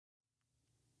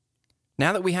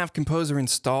Now that we have Composer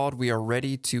installed, we are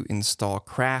ready to install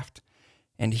Craft.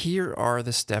 And here are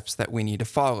the steps that we need to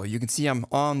follow. You can see I'm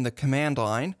on the command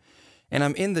line and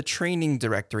I'm in the training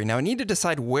directory. Now I need to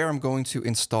decide where I'm going to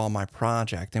install my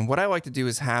project. And what I like to do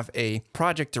is have a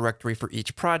project directory for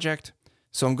each project.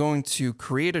 So I'm going to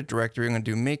create a directory. I'm going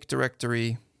to do make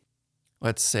directory.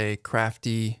 Let's say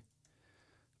Crafty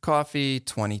Coffee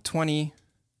 2020.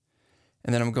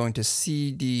 And then I'm going to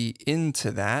cd into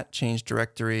that, change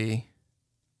directory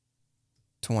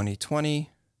 2020.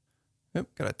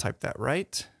 Oop, gotta type that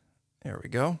right. There we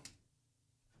go.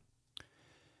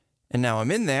 And now I'm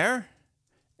in there,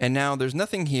 and now there's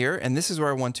nothing here, and this is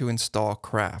where I want to install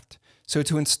Craft. So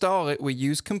to install it, we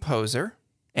use Composer,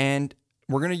 and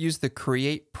we're gonna use the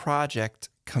create project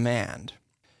command.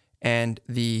 And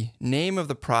the name of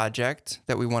the project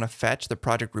that we want to fetch, the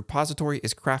project repository,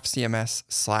 is Craft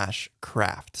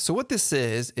CMS/Craft. So what this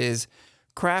is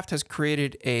Craft has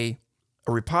created a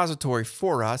repository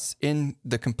for us in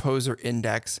the Composer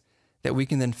index that we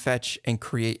can then fetch and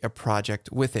create a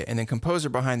project with it. And then Composer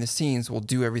behind the scenes will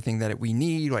do everything that we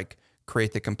need, like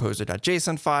create the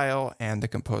composer.json file and the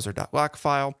composer.lock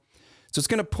file. So it's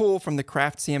going to pull from the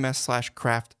Craft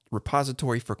CMS/Craft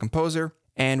repository for Composer.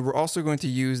 And we're also going to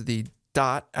use the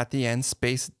dot at the end,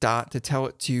 space dot, to tell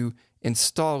it to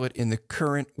install it in the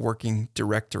current working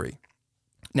directory.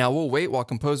 Now we'll wait while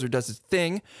Composer does its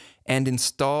thing and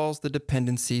installs the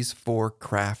dependencies for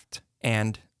Craft.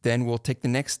 And then we'll take the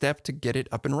next step to get it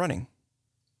up and running.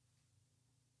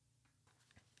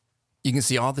 You can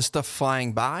see all this stuff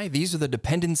flying by. These are the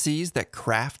dependencies that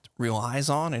Craft relies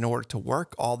on in order to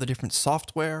work, all the different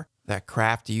software that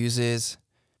Craft uses.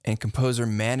 And Composer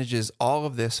manages all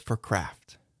of this for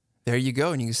Craft. There you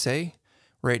go, and you can say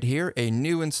right here, a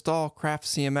new install Craft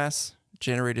CMS,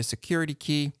 generate a security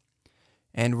key,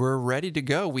 and we're ready to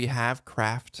go. We have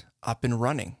Craft up and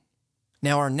running.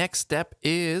 Now our next step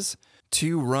is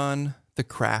to run the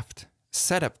Craft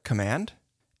setup command,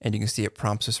 and you can see it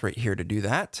prompts us right here to do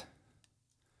that.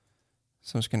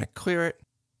 So I'm just going to clear it.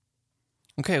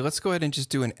 Okay, let's go ahead and just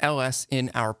do an ls in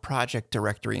our project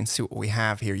directory and see what we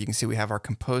have here. You can see we have our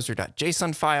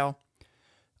composer.json file,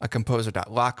 a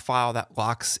composer.lock file that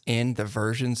locks in the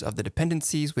versions of the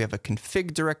dependencies. We have a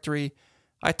config directory.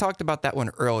 I talked about that one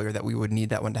earlier, that we would need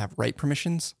that one to have write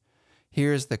permissions.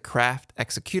 Here's the Craft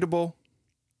executable.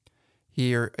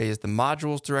 Here is the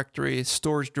modules directory,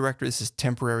 storage directory. This is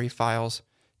temporary files.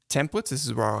 Templates, this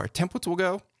is where our templates will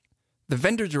go. The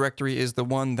vendor directory is the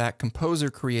one that Composer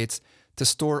creates to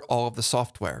store all of the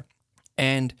software.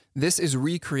 And this is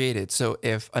recreated. So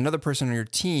if another person on your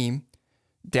team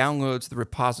downloads the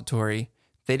repository,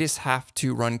 they just have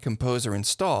to run Composer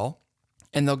install,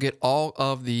 and they'll get all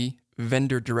of the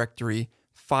vendor directory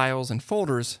files and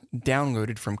folders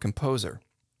downloaded from Composer.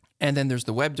 And then there's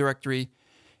the web directory.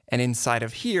 And inside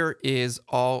of here is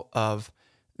all of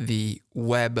the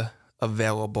web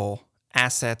available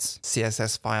assets,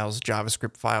 CSS files,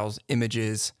 JavaScript files,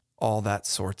 images, all that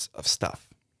sorts of stuff.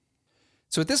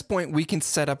 So at this point, we can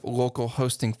set up local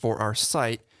hosting for our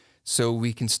site so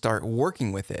we can start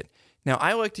working with it. Now,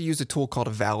 I like to use a tool called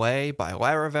Valet by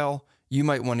Laravel. You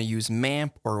might want to use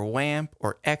MAMP or LAMP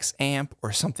or XAMP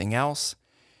or something else.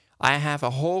 I have a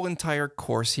whole entire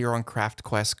course here on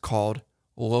CraftQuest called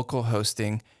Local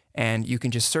Hosting, and you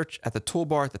can just search at the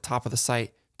toolbar at the top of the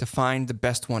site to find the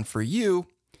best one for you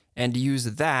and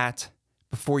use that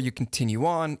before you continue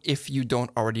on if you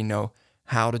don't already know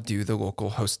how to do the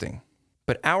local hosting.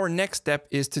 But our next step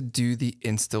is to do the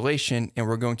installation, and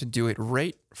we're going to do it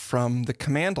right from the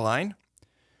command line.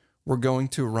 We're going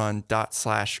to run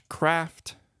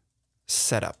 /craft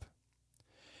setup.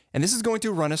 And this is going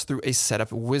to run us through a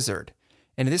setup wizard.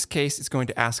 And in this case, it's going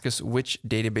to ask us which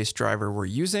database driver we're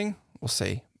using. We'll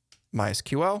say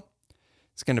MySQL.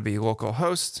 It's going to be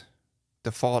localhost.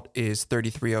 Default is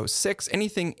 3306.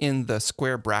 Anything in the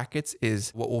square brackets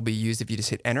is what will be used if you just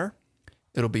hit enter.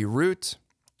 It'll be root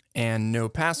and no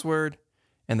password.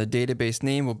 And the database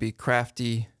name will be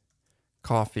Crafty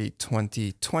Coffee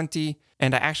 2020.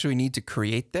 And I actually need to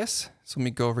create this. So let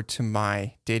me go over to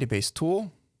my database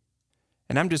tool.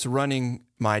 And I'm just running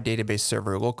my database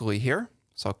server locally here.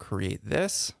 So I'll create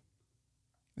this.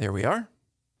 There we are.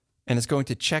 And it's going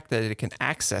to check that it can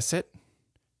access it.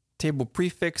 Table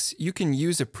prefix, you can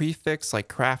use a prefix like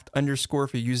craft underscore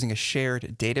if you're using a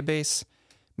shared database. In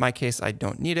my case, I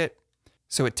don't need it.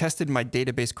 So it tested my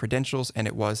database credentials and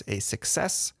it was a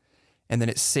success. And then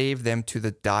it saved them to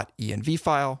the .env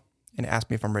file and asked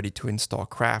me if I'm ready to install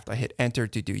Craft. I hit enter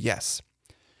to do yes.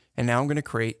 And now I'm going to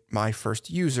create my first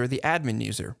user, the admin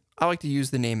user. I like to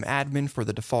use the name admin for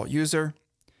the default user.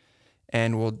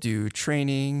 And we'll do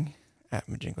training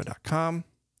Majingo.com.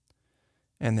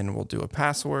 And then we'll do a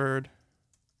password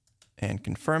and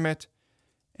confirm it.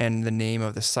 And the name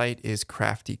of the site is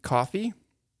Crafty Coffee.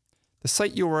 The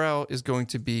site URL is going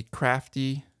to be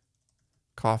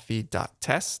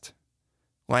craftycoffee.test.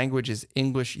 Language is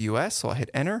English US, so I'll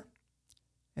hit enter.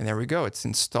 And there we go. It's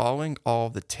installing all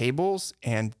the tables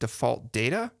and default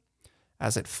data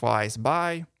as it flies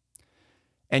by.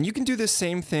 And you can do the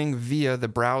same thing via the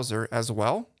browser as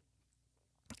well.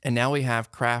 And now we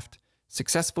have Craft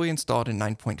successfully installed in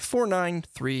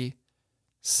 9.493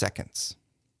 seconds.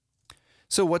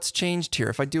 So what's changed here?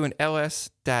 If I do an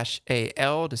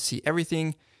ls-al to see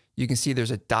everything, you can see there's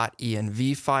a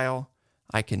 .env file.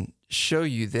 I can show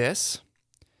you this.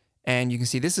 And you can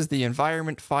see this is the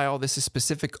environment file. This is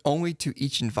specific only to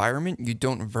each environment. You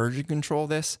don't version control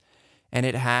this. And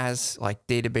it has like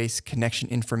database connection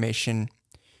information,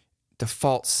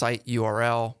 default site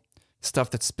URL, stuff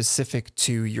that's specific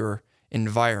to your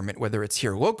environment, whether it's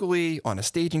here locally on a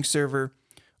staging server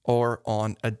or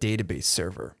on a database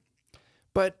server.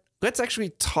 But let's actually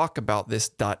talk about this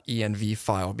 .env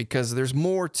file because there's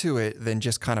more to it than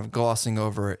just kind of glossing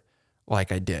over it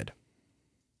like I did.